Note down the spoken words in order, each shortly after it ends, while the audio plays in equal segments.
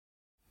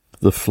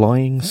The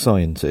Flying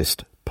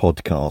Scientist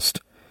Podcast,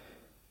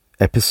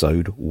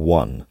 Episode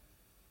 1.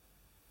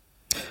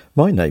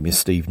 My name is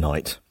Steve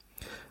Knight,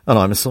 and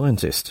I'm a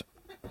scientist.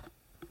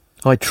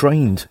 I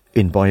trained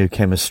in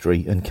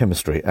biochemistry and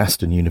chemistry at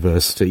Aston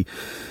University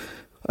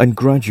and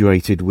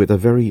graduated with a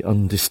very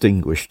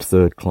undistinguished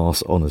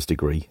third-class honours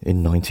degree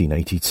in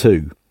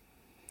 1982.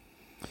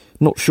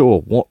 Not sure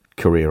what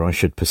career I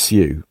should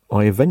pursue,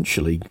 I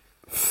eventually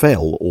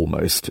fell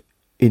almost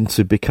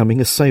into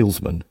becoming a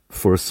salesman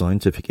for a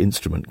scientific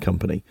instrument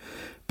company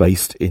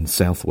based in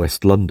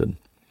southwest London.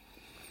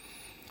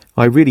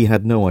 I really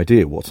had no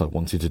idea what I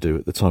wanted to do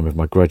at the time of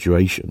my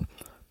graduation,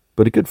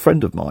 but a good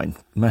friend of mine,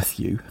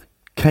 Matthew,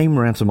 came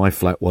round to my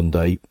flat one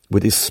day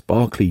with his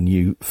sparkly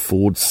new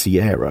Ford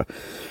Sierra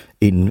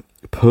in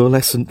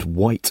pearlescent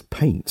white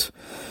paint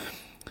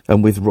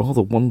and with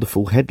rather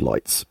wonderful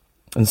headlights,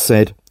 and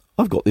said,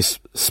 "I've got this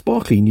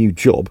sparkly new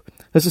job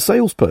as a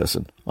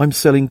salesperson. I'm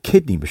selling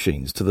kidney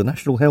machines to the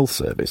National Health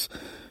Service.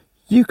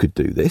 You could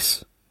do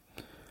this."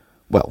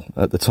 Well,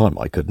 at the time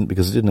I couldn't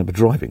because I didn't have a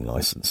driving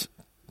licence.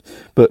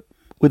 But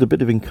with a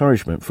bit of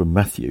encouragement from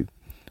Matthew,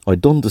 I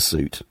donned a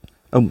suit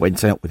and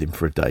went out with him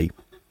for a day,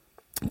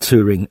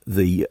 touring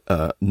the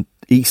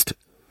East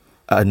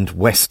and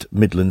West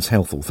Midlands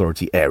Health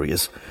Authority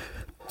areas,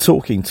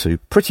 talking to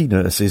pretty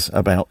nurses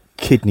about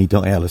kidney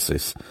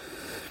dialysis.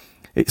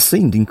 It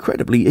seemed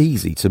incredibly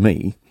easy to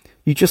me.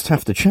 You just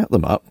have to chat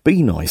them up,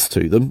 be nice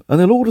to them, and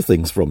they'll order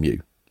things from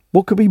you.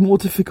 What could be more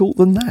difficult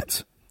than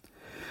that?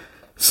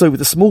 So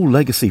with a small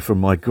legacy from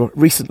my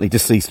recently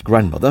deceased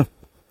grandmother,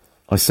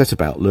 I set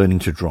about learning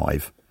to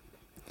drive.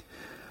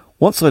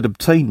 Once I'd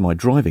obtained my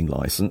driving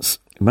licence,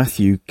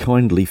 Matthew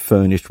kindly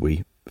furnished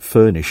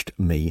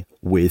me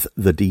with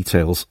the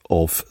details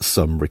of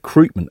some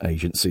recruitment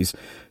agencies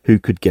who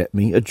could get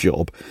me a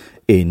job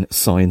in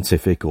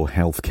scientific or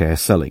healthcare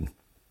selling.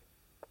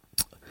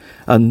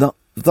 And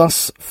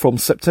thus, from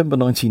September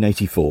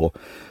 1984,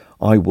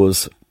 I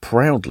was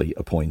proudly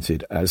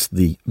appointed as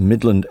the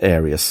Midland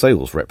Area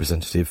Sales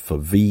Representative for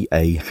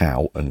VA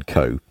Howe &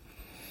 Co.,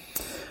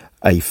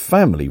 a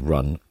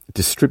family-run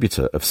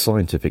distributor of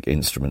scientific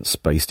instruments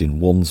based in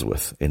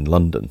Wandsworth in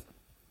London.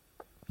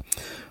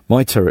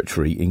 My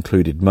territory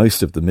included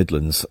most of the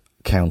Midlands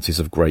counties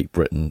of Great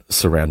Britain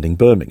surrounding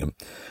Birmingham,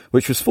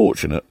 which was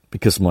fortunate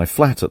because my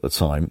flat at the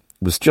time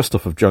was just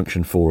off of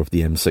Junction 4 of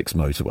the M6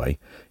 motorway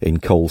in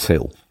Coles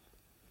Hill.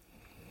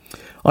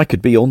 I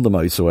could be on the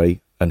motorway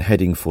and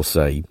heading for,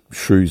 say,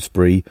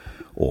 Shrewsbury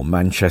or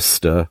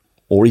Manchester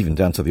or even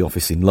down to the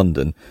office in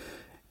London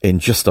in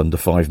just under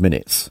 5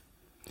 minutes.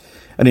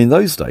 And in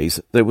those days,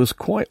 there was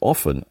quite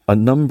often a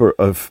number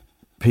of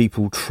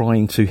people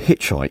trying to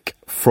hitchhike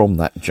from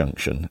that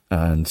junction,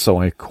 and so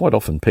I quite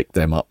often picked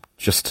them up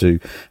just to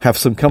have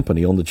some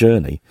company on the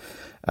journey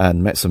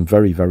and met some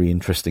very, very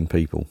interesting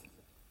people.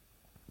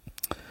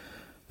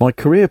 My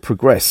career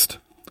progressed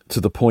to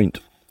the point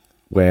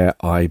where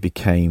I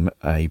became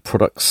a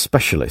product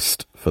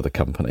specialist for the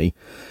company,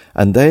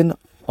 and then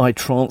I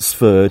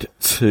transferred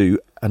to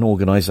an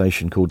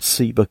organisation called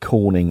Sieber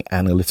Corning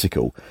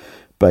Analytical,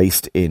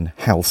 based in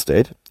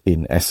Halstead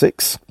in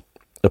Essex,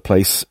 a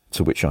place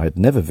to which I had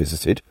never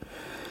visited,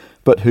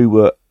 but who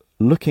were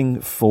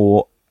looking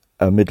for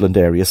a Midland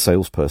area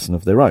salesperson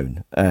of their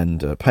own,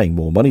 and paying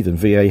more money than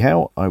VA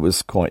Howe, I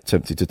was quite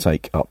tempted to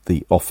take up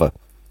the offer.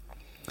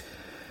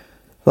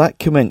 That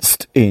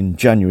commenced in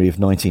January of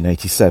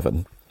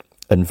 1987,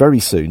 and very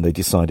soon they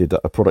decided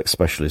that a product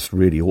specialist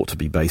really ought to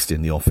be based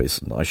in the office,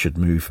 and I should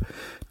move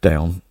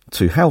down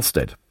to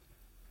Halstead,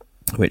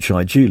 which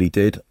I duly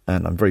did,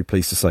 and I'm very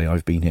pleased to say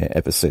I've been here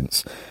ever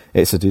since.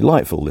 It's a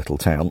delightful little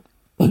town.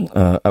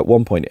 At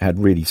one point it had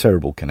really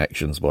terrible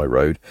connections by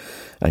road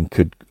and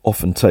could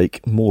often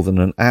take more than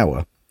an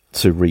hour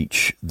to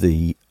reach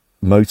the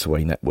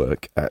motorway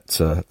network at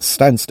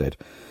Stansted.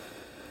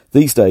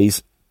 These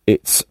days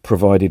it's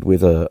provided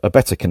with a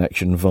better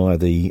connection via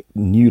the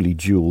newly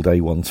dualled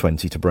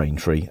A120 to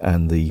Braintree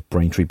and the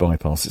Braintree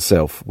bypass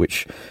itself,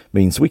 which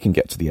means we can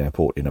get to the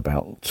airport in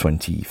about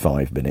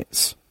 25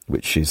 minutes,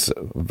 which is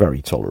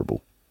very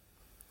tolerable.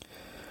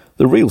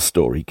 The real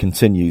story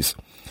continues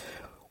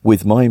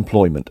with my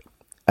employment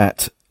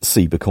at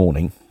Sieber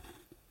Corning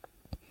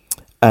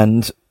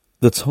and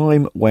the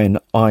time when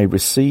I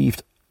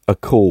received a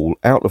call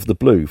out of the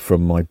blue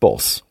from my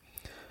boss,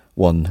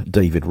 one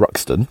David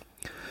Ruxton,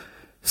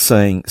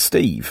 saying,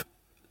 "Steve,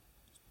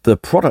 the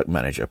product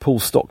manager, Paul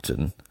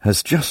Stockton,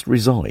 has just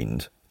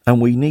resigned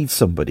and we need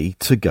somebody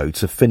to go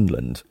to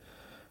Finland."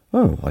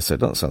 "Oh," I said,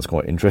 "that sounds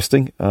quite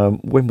interesting.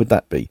 When would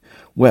that be?"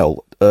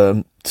 "Well,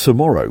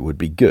 tomorrow would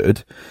be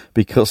good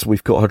because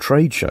we've got a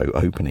trade show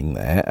opening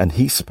there and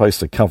he's supposed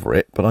to cover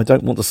it, but I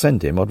don't want to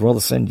send him. I'd rather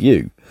send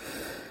you."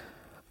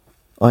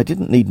 I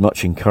didn't need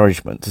much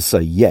encouragement to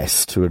say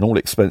yes to an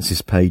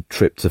all-expenses-paid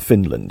trip to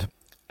Finland,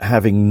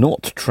 having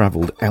not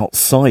travelled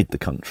outside the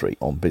country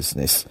on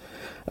business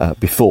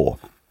before.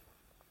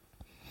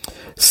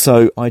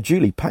 So I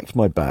duly packed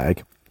my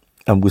bag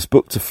and was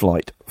booked a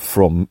flight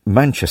from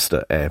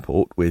Manchester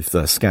Airport with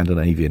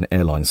Scandinavian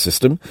Airlines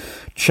system,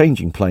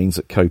 changing planes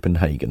at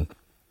Copenhagen.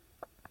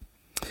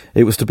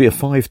 It was to be a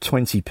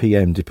 5:20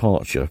 p.m.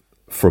 departure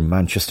from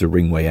Manchester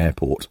Ringway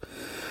Airport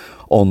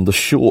on the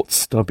short,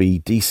 stubby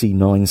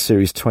DC-9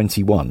 Series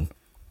 21,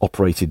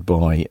 operated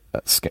by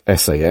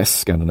SAS,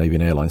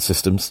 Scandinavian Airlines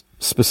Systems,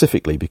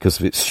 specifically because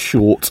of its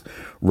short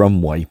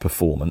runway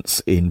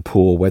performance in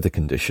poor weather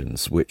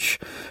conditions, which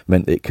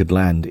meant it could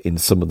land in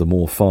some of the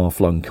more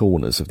far-flung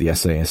corners of the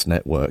SAS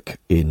network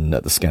in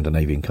the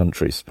Scandinavian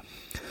countries.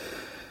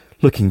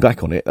 Looking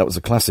back on it, that was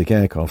a classic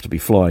aircraft to be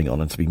flying on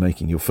and to be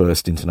making your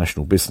first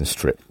international business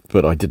trip,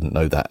 but I didn't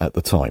know that at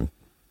the time.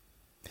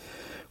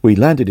 We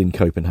landed in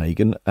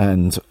Copenhagen,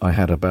 and I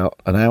had about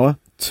an hour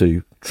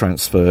to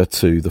transfer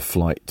to the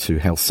flight to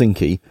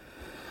Helsinki,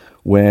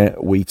 where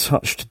we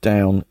touched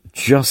down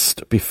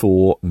just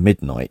before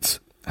midnight,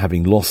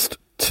 having lost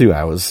 2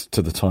 hours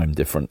to the time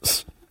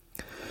difference.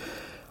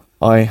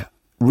 I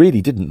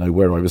really didn't know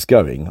where I was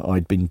going.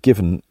 I'd been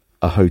given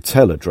a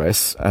hotel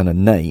address and a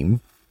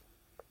name,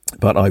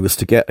 but I was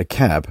to get a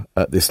cab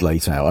at this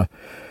late hour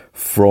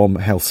from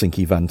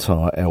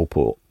Helsinki-Vantaa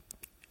Airport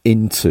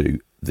into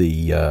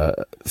the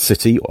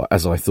city, or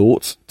as I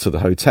thought, to the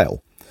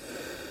hotel.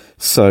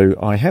 So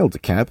I hailed the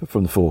cab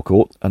from the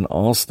forecourt and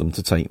asked them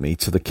to take me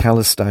to the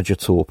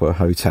Kalistajatorpa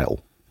Hotel.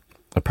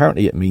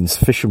 Apparently it means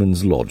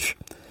Fisherman's Lodge.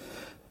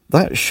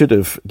 That should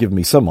have given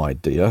me some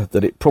idea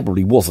that it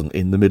probably wasn't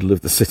in the middle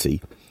of the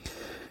city,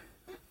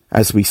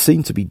 as we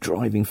seemed to be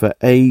driving for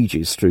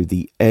ages through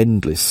the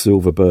endless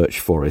silver birch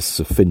forests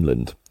of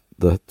Finland,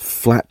 the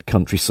flat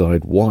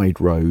countryside,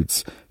 wide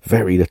roads,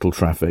 very little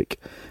traffic,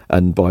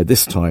 and by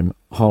this time,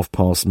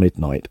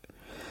 midnight.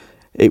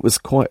 It was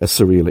quite a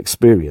surreal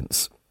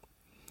experience.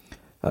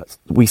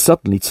 We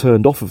suddenly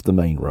turned off of the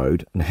main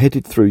road and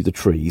headed through the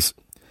trees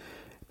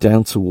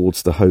down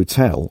towards the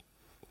hotel,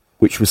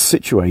 which was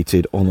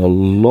situated on a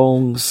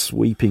long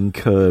sweeping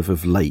curve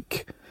of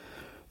lake,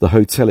 the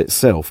hotel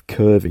itself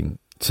curving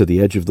to the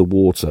edge of the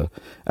water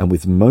and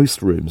with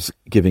most rooms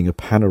giving a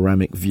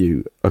panoramic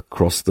view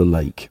across the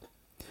lake.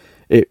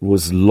 It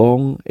was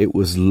long, it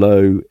was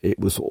low, it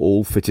was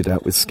all fitted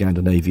out with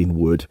Scandinavian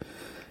wood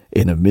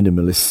in a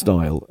minimalist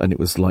style, and it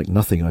was like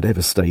nothing I'd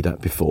ever stayed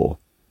at before.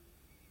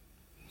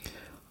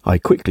 I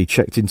quickly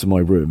checked into my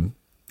room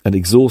and,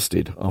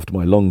 exhausted after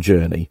my long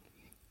journey,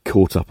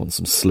 caught up on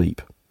some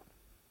sleep.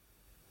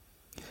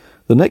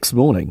 The next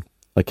morning,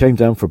 I came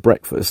down for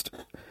breakfast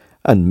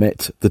and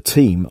met the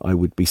team I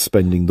would be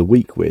spending the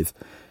week with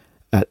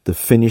at the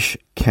Finnish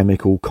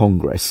Chemical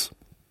Congress.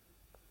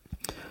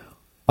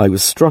 I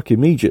was struck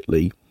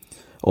immediately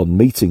on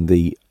meeting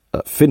the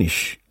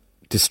Finnish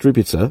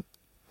distributor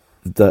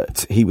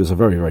that he was a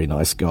very, very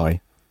nice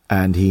guy,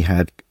 and he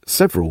had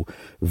several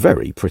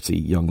very pretty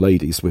young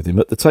ladies with him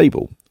at the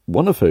table,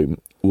 one of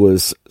whom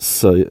was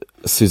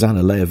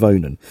Susanna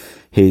Leavonen,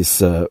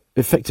 his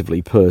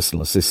effectively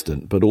personal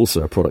assistant, but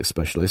also a product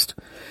specialist,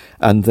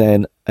 and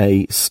then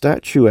a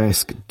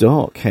statuesque,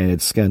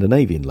 dark-haired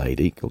Scandinavian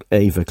lady called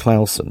Eva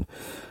Clausen,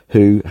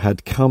 who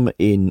had come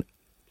in,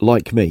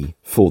 like me,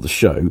 for the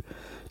show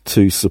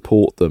to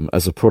support them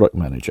as a product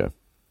manager.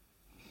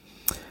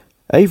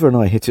 Ava and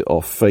I hit it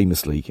off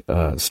famously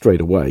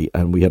straight away,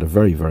 and we had a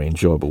very, very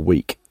enjoyable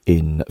week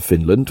in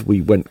Finland.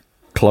 We went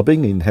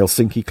clubbing in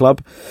Helsinki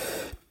Club,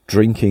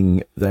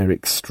 drinking their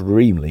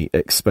extremely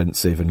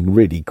expensive and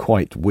really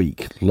quite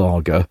weak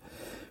lager,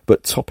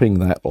 but topping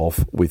that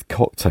off with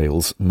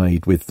cocktails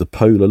made with the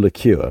polar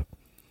liqueur,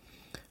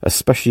 a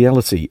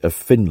speciality of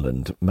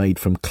Finland made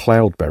from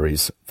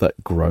cloudberries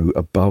that grow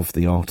above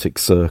the Arctic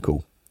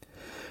Circle.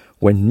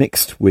 When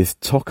mixed with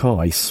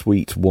Tokai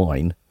sweet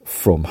wine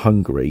from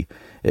Hungary,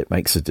 it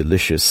makes a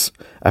delicious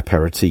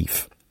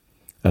aperitif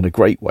and a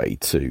great way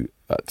to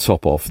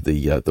top off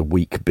the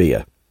weak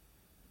beer.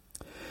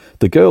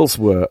 The girls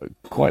were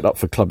quite up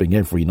for clubbing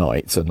every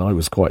night, and I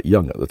was quite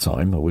young at the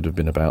time. I would have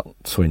been about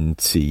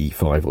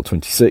 25 or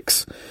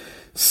 26.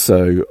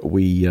 So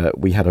we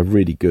had a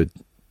really good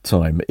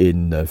time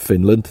in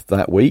Finland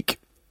that week.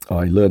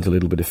 I learned a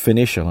little bit of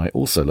Finnish, and I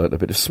also learned a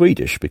bit of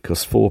Swedish,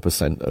 because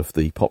 4% of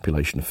the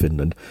population of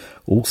Finland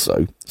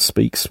also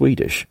speak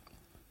Swedish.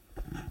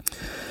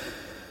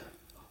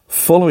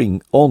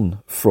 Following on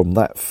from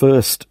that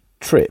first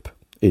trip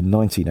in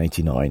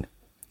 1989,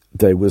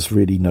 there was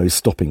really no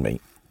stopping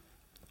me.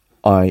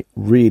 I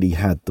really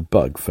had the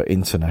bug for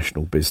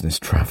international business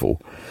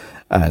travel,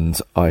 and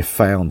I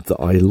found that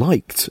I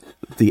liked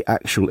the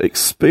actual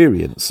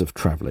experience of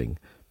travelling,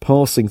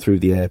 passing through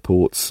the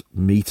airports,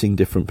 meeting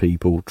different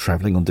people,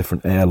 travelling on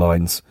different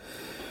airlines,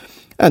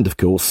 and of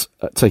course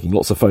taking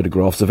lots of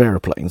photographs of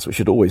aeroplanes, which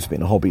had always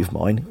been a hobby of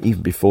mine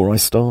even before I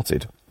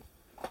started.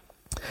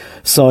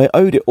 So I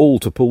owed it all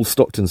to Paul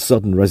Stockton's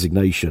sudden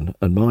resignation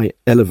and my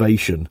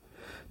elevation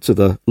to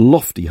the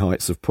lofty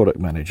heights of product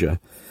manager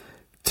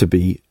to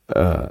be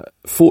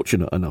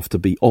fortunate enough to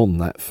be on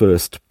that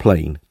first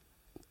plane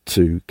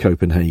to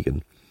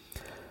Copenhagen.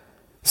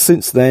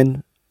 Since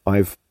then,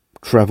 I've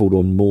travelled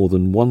on more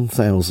than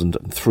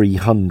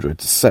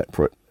 1,300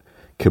 separate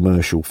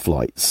commercial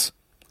flights,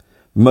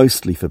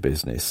 mostly for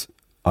business.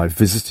 I've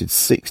visited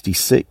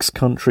 66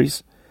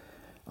 countries.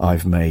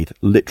 I've made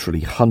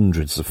literally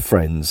hundreds of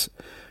friends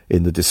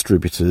in the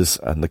distributors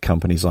and the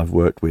companies I've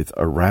worked with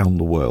around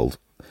the world,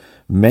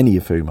 many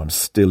of whom I'm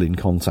still in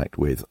contact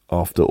with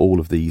after all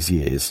of these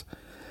years.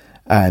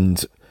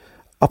 And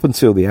up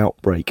until the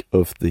outbreak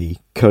of the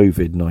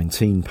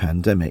COVID-19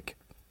 pandemic,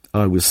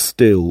 I was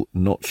still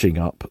notching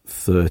up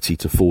 30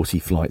 to 40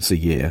 flights a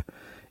year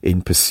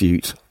in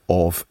pursuit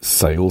of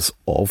sales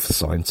of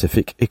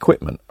scientific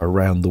equipment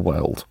around the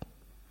world.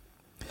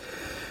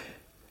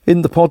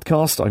 In the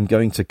podcast, I'm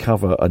going to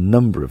cover a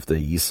number of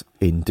these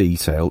in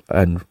detail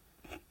and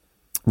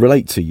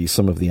relate to you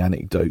some of the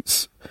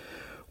anecdotes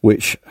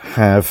which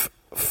have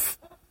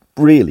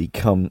really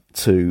come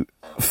to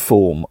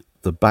form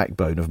the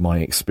backbone of my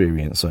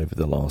experience over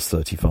the last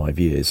 35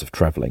 years of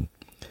travelling.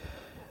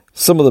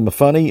 Some of them are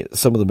funny,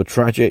 some of them are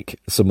tragic,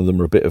 some of them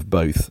are a bit of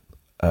both,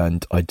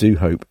 and I do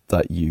hope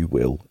that you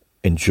will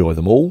enjoy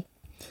them all.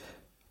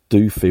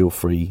 Do feel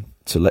free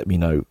to let me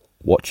know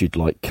what you'd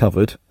like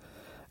covered,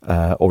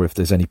 or if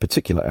there's any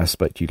particular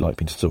aspect you'd like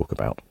me to talk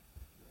about.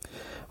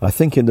 I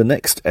think in the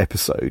next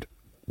episode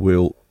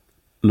we'll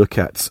look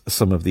at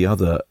some of the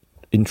other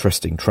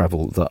interesting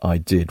travel that I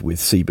did with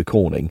Sieber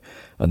Corning,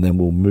 and then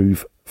we'll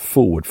move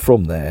forward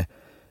from there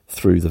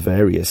through the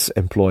various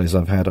employers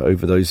I've had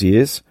over those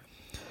years.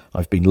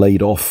 I've been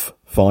laid off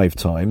 5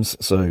 times,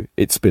 so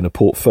it's been a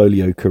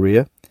portfolio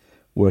career,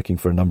 working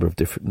for a number of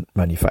different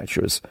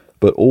manufacturers,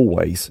 but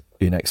always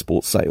in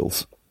export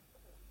sales.